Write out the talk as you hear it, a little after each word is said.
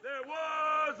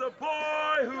was a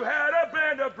boy who had a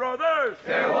band of brothers.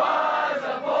 There was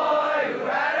a boy who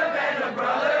had a band of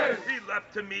brothers. He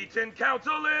left to meet in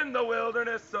council in the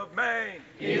wilderness of Maine.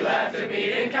 He left to meet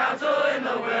in council in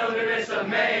the wilderness of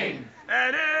Maine.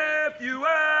 And if you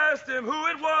asked him who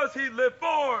it was he lived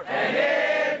for, And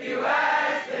if you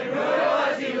asked him who it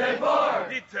was he lived for,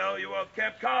 he'd tell you of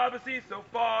Camp Cobbossee so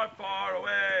far, far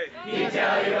away. he'd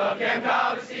tell you of Camp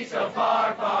Cobbossee so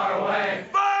far, far away.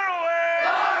 Far away!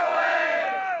 Far away!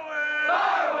 Far away!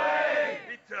 Far away!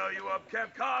 He'd tell you of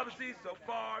Camp Cobbossee so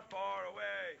far, far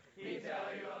away. He'd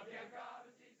tell you of Camp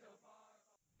Cobbossee so far.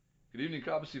 Good evening,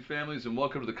 Cobbossee families, and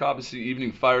welcome to the Cobbossee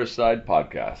Evening Fireside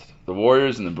Podcast. The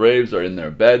Warriors and the Braves are in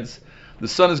their beds. The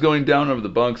sun is going down over the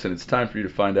bunks, and it's time for you to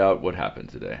find out what happened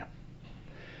today.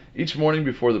 Each morning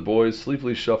before the boys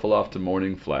sleepily shuffle off to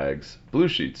morning flags, blue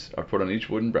sheets are put on each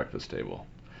wooden breakfast table.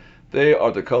 They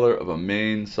are the color of a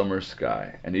Maine summer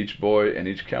sky, and each boy and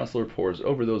each counselor pores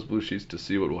over those blue sheets to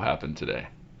see what will happen today.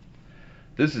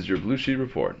 This is your blue sheet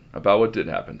report about what did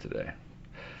happen today.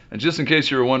 And just in case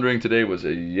you were wondering, today was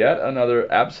yet another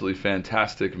absolutely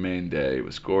fantastic Maine day. It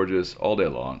was gorgeous all day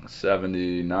long,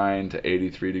 79 to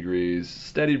 83 degrees,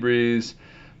 steady breeze,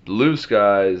 blue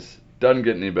skies, doesn't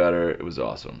get any better. It was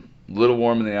awesome. A little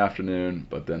warm in the afternoon,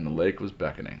 but then the lake was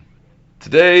beckoning.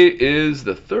 Today is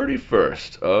the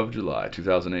 31st of July,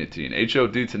 2018.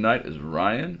 HOD tonight is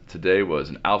Ryan. Today was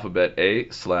an Alphabet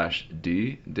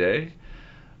A/D day.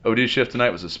 OD shift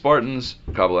tonight was the Spartans.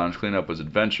 Cobble Lounge cleanup was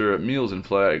Adventure. Meals and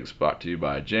Flags brought to you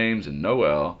by James and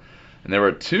Noel. And there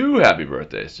were two happy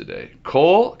birthdays today.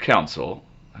 Cole Council,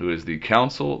 who is the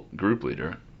council group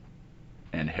leader,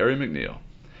 and Harry McNeil.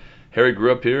 Harry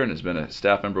grew up here and has been a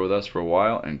staff member with us for a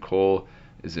while, and Cole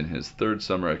is in his third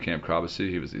summer at Camp Cobbossee.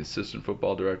 He was the assistant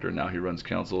football director. Now he runs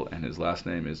council, and his last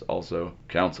name is also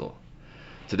Council.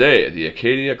 Today, the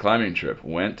Acadia climbing trip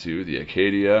went to the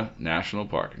Acadia National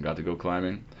Park and got to go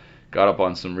climbing. Got up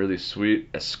on some really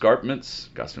sweet escarpments.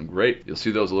 Got some great. You'll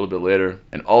see those a little bit later.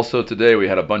 And also today we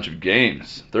had a bunch of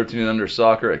games. 13 and under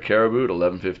soccer at Caribou at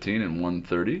 11:15 and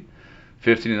 1:30.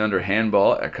 15 and under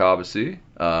handball at Cobbossee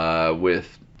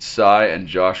with Cy and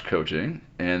Josh coaching.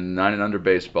 And 9 and under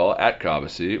baseball at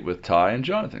Cobbossee with Ty and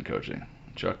Jonathan coaching.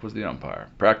 Chuck was the umpire.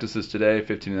 Practices today,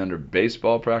 15 and under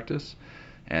baseball practice.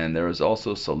 And there was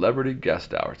also celebrity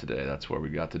guest hour today. That's where we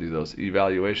got to do those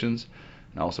evaluations.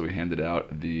 And also we handed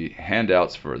out the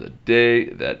handouts for the day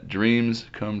that dreams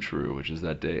come true, which is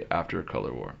that day after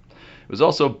Color War. It was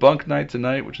also bunk night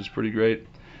tonight, which is pretty great.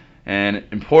 And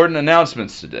important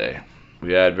announcements today.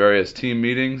 We had various team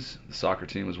meetings. The soccer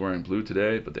team was wearing blue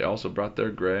today, but they also brought their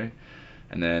gray.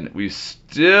 And then we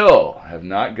still have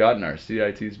not gotten our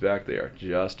CITs back. They are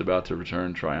just about to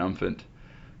return triumphant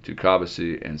to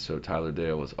Cobbossee, and so Tyler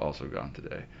Dale was also gone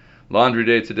today. Laundry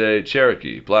day today,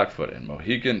 Cherokee, Blackfoot, and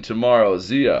Mohican. Tomorrow,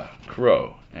 Zia,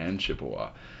 Crow, and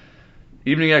Chippewa.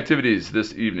 Evening activities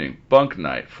this evening, bunk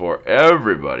night for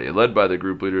everybody, led by the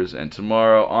group leaders. And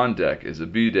tomorrow on deck is a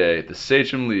B-Day. The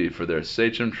Sachem leave for their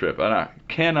Sachem trip. And I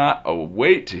cannot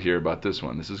wait to hear about this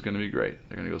one. This is going to be great.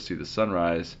 They're going to go see the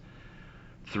sunrise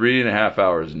 3.5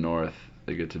 hours north.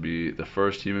 They get to be the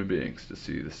first human beings to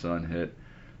see the sun hit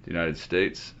the United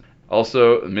States.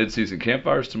 Also, mid-season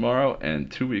campfires tomorrow, and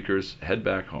 2-weekers head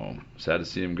back home. Sad to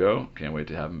see him go. Can't wait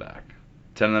to have him back.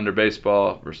 10 and under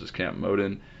baseball versus Camp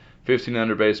Moden. 15 and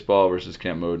under baseball versus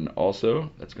Camp Moden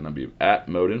also. That's going to be at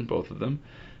Moden, both of them.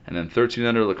 And then 13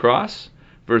 under lacrosse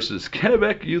versus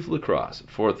Kennebec Youth Lacrosse at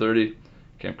 4:30,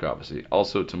 Camp Cobbossee.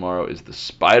 Also tomorrow is the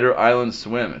Spider Island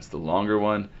Swim. It's the longer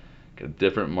one. Get a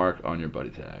different mark on your buddy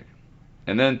tag.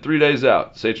 And then 3 days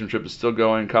out, Sachem trip is still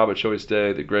going. Cabo Choice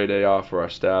Day, the gray day off for our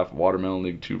staff. Watermelon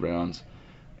League 2 rounds,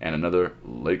 and another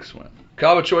lake swim.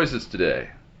 Cabo Choices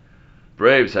today.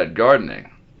 Braves had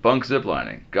gardening, bunk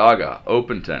ziplining, gaga,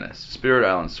 open tennis, Spirit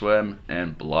Island swim,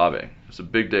 and blobbing. It was a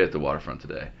big day at the waterfront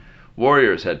today.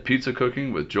 Warriors had pizza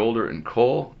cooking with Jolder and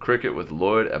Cole, cricket with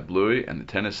Lloyd at Bluey, and the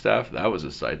tennis staff. That was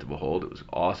a sight to behold. It was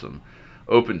awesome.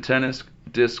 Open tennis,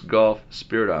 disc golf,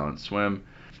 Spirit Island swim.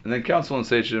 And then Council and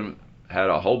Sachem had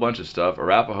a whole bunch of stuff.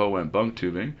 Arapahoe went bunk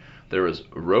tubing. There was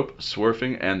rope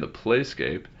swerfing and the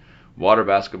playscape. Water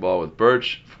basketball with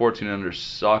Birch. 14 under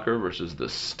soccer versus the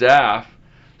staff.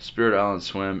 Spirit Island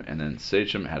swim. And then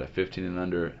Sachem had a 15 and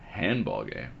under handball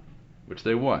game, which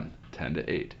they won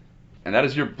 10-8. And that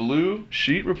is your blue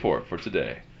sheet report for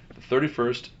today, the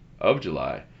 31st of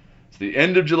July. It's the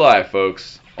end of July,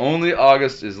 folks. Only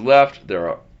August is left. There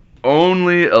are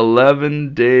only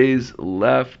 11 days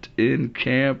left in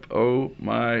camp. Oh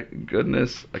my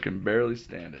goodness, I can barely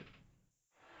stand it.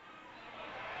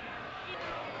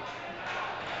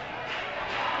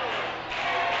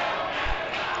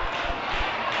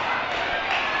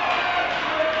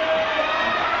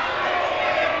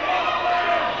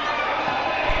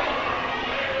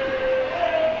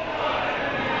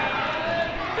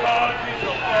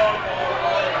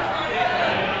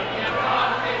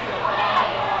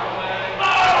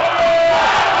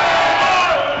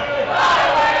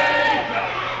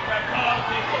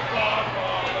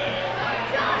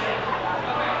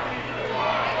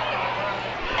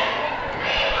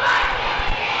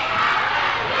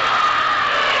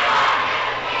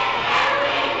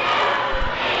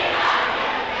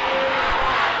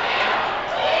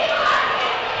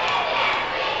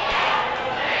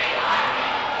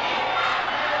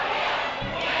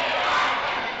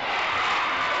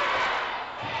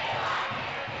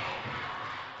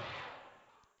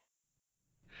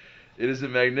 It is a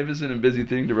magnificent and busy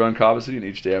thing to run Cobbossee, and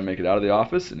each day I make it out of the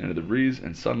office and into the breeze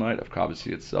and sunlight of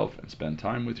Cobbossee itself and spend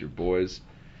time with your boys.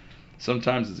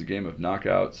 Sometimes it's a game of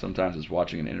knockout, sometimes it's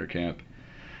watching an intercamp,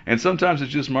 and sometimes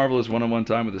it's just marvelous one-on-one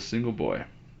time with a single boy.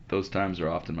 Those times are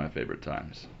often my favorite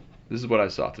times. This is what I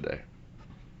saw today.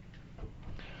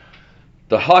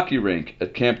 The hockey rink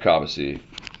at Camp Cobbossee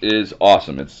is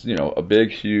awesome. It's, a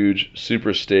big, huge,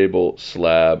 super stable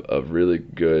slab of really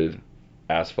good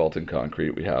asphalt and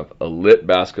concrete. We have a lit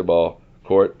basketball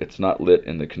court. It's not lit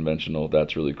in the conventional,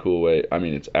 that's really cool way. I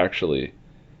mean, it's actually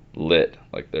lit.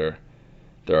 Like there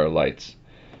are lights.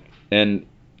 And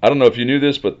I don't know if you knew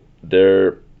this, but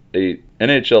a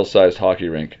NHL-sized hockey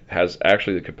rink has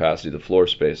actually the capacity, the floor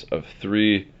space of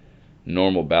 3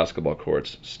 normal basketball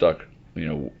courts stuck,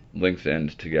 length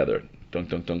end together. Dunk,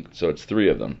 dunk, dunk. So it's 3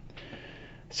 of them.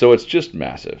 So it's just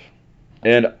massive.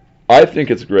 And I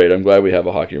think it's great. I'm glad we have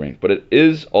a hockey rink. But it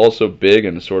is also big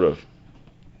and sort of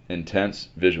intense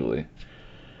visually. And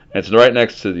it's right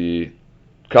next to the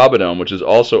Cobbossee, which is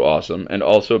also awesome and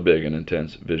also big and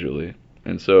intense visually.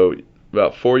 And so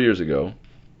about 4 years ago,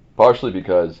 partially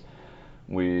because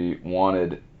we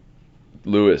wanted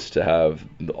Lewis to have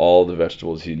all the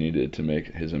vegetables he needed to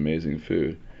make his amazing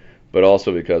food, but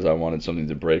also because I wanted something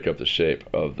to break up the shape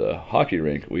of the hockey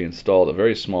rink, we installed a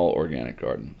very small organic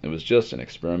garden. It was just an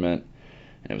experiment,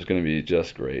 and it was going to be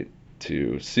just great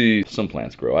to see some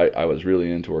plants grow. I was really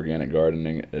into organic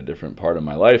gardening at a different part of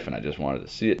my life, and I just wanted to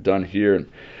see it done here. And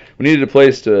we needed a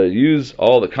place to use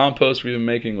all the compost we've been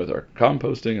making with our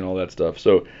composting and all that stuff.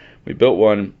 So we built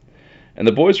one, and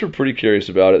the boys were pretty curious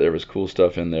about it. There was cool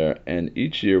stuff in there, and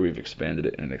each year we've expanded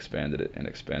it and expanded it and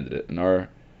expanded it. And our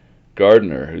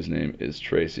gardener, whose name is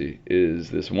Tracy,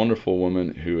 is this wonderful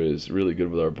woman who is really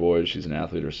good with our boys. She's an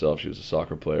athlete herself. She was a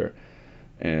soccer player.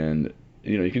 And,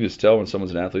 you can just tell when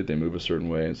someone's an athlete, they move a certain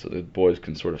way. And so the boys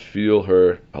can sort of feel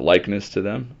her likeness to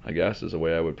them, I guess, is the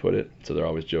way I would put it. So they're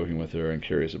always joking with her and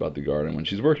curious about the garden. When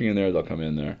she's working in there, they'll come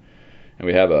in there. And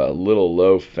we have a little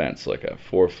low fence, like a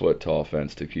 4-foot tall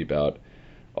fence to keep out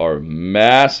our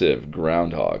massive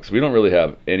groundhogs. We don't really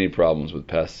have any problems with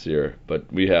pests here,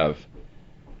 but we have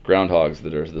groundhogs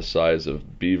that are the size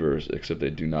of beavers, except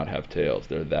they do not have tails.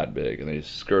 They're that big, and they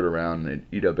skirt around and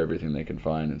they eat up everything they can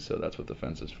find, and so that's what the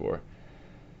fence is for.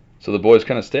 So the boys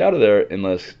kind of stay out of there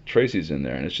unless Tracy's in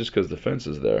there, and it's just because the fence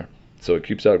is there. So it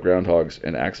keeps out groundhogs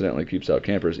and accidentally keeps out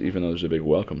campers, even though there's a big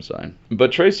welcome sign.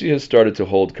 But Tracy has started to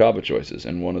hold Cobba choices,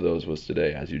 and one of those was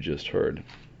today, as you just heard.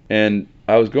 And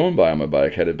I was going by on my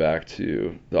bike, headed back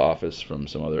to the office from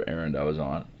some other errand I was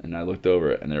on, and I looked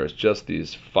over it, and there was just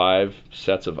these 5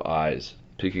 sets of eyes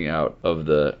peeking out of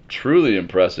the truly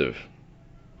impressive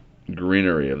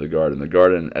greenery of the garden. The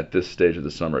garden at this stage of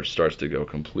the summer starts to go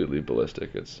completely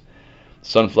ballistic. It's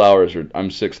sunflowers I'm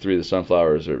 6'3", the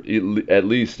sunflowers are at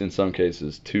least in some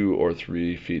cases 2 or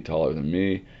 3 feet taller than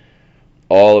me.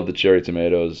 All of the cherry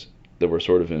tomatoes that were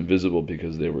sort of invisible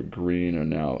because they were green are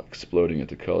now exploding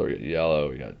into color. We got yellow,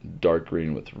 we got dark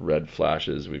green with red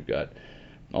flashes, we've got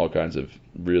all kinds of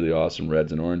really awesome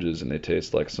reds and oranges, and they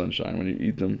taste like sunshine when you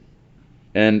eat them.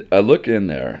 And I look in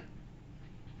there,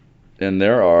 and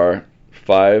there are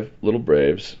 5 little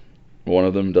braves. One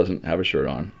of them doesn't have a shirt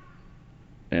on,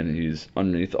 and he's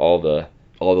underneath all the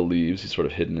leaves. He's sort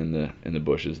of hidden in the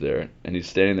bushes there, and he's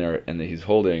standing there, and he's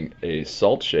holding a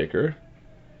salt shaker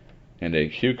and a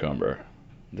cucumber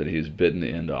that he's bitten the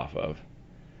end off of.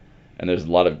 And there's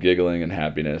a lot of giggling and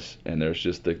happiness, and there's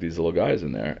just like these little guys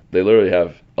in there. They literally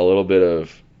have a little bit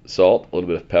of salt, a little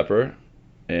bit of pepper,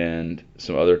 and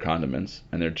some other condiments,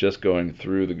 and they're just going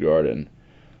through the garden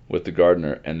with the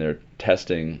gardener, and they're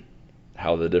testing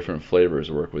how the different flavors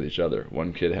work with each other.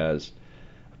 One kid has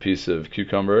a piece of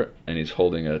cucumber, and he's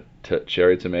holding a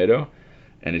cherry tomato,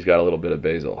 and he's got a little bit of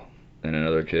basil. And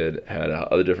another kid had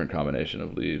a other different combination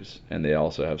of leaves, and they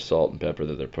also have salt and pepper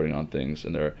that they're putting on things,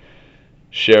 and they're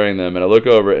sharing them. And I look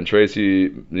over, and Tracy,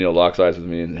 locks eyes with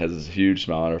me and has this huge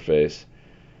smile on her face.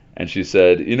 And she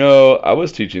said, I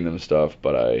was teaching them stuff,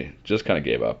 but I just kind of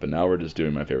gave up, and now we're just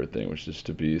doing my favorite thing, which is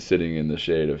to be sitting in the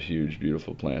shade of huge,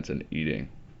 beautiful plants and eating.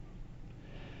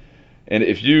 And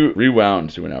if you rewound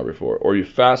to an hour before, or you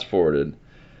fast forwarded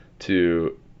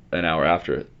to an hour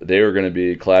after, they were going to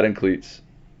be clad in cleats,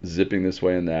 zipping this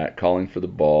way and that, calling for the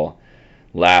ball,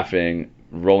 laughing,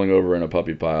 rolling over in a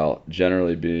puppy pile,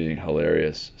 generally being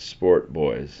hilarious sport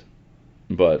boys.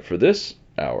 But for this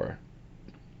hour,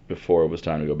 before it was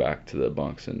time to go back to the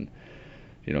bunks and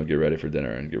get ready for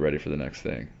dinner and get ready for the next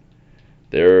thing,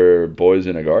 they're boys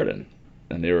in a garden,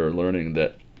 and they were learning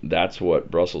that that's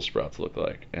what Brussels sprouts look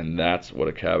like, and that's what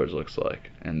a cabbage looks like,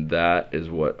 and that is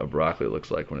what a broccoli looks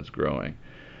like when it's growing.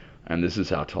 And this is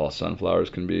how tall sunflowers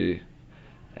can be,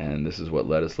 and this is what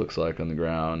lettuce looks like on the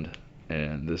ground,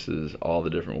 and this is all the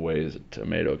different ways a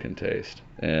tomato can taste.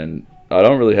 And I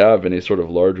don't really have any sort of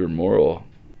larger moral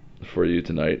for you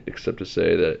tonight, except to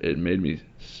say that it made me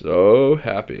so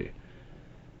happy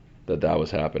that that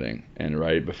was happening. And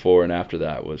right before and after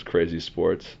that was crazy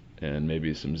sports and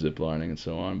maybe some zip lining and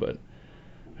so on, but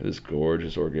this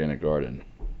gorgeous organic garden.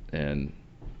 And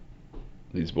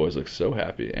these boys look so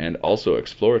happy and also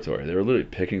exploratory. They were literally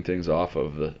picking things off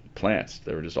of the plants.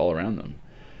 They were just all around them.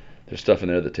 There's stuff in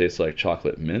there that tastes like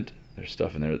chocolate mint. There's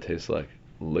stuff in there that tastes like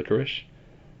licorice.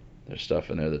 There's stuff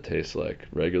in there that tastes like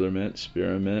regular mint,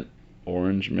 spearmint,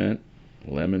 orange mint,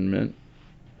 lemon mint.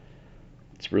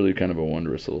 It's really kind of a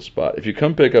wondrous little spot. If you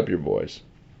come pick up your boys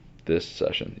this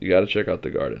session, you got to check out the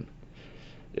garden.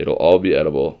 It'll all be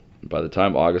edible. By the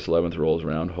time August 11th rolls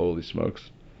around, holy smokes,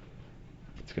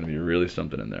 it's going to be really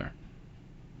something in there.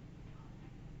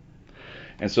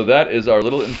 And so that is our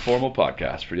little informal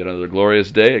podcast for yet another glorious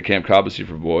day at Camp Cobbossee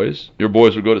for boys. Your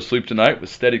boys will go to sleep tonight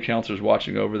with steady counselors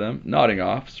watching over them, nodding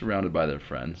off, surrounded by their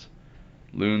friends.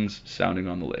 Loons sounding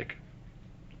on the lake.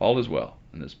 All is well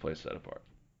in this place set apart.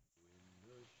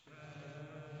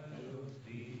 Shadows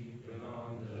deepen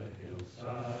on the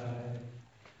hillside,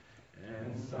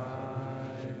 and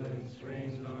silence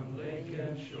reigns on lake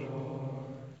and shore.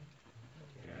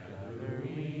 Gather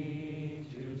we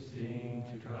to sing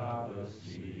to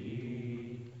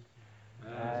Cobbossee,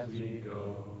 as we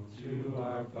go to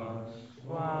our bunks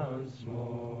once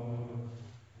more.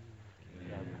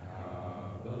 Dear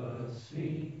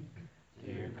Cobbossee,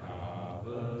 dear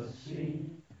Cobbossee,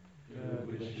 good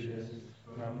wishes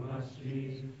from us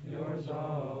be yours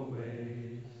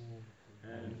always,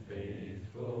 and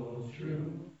faithful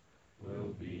true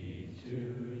will be to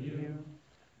you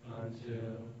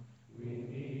until we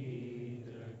meet.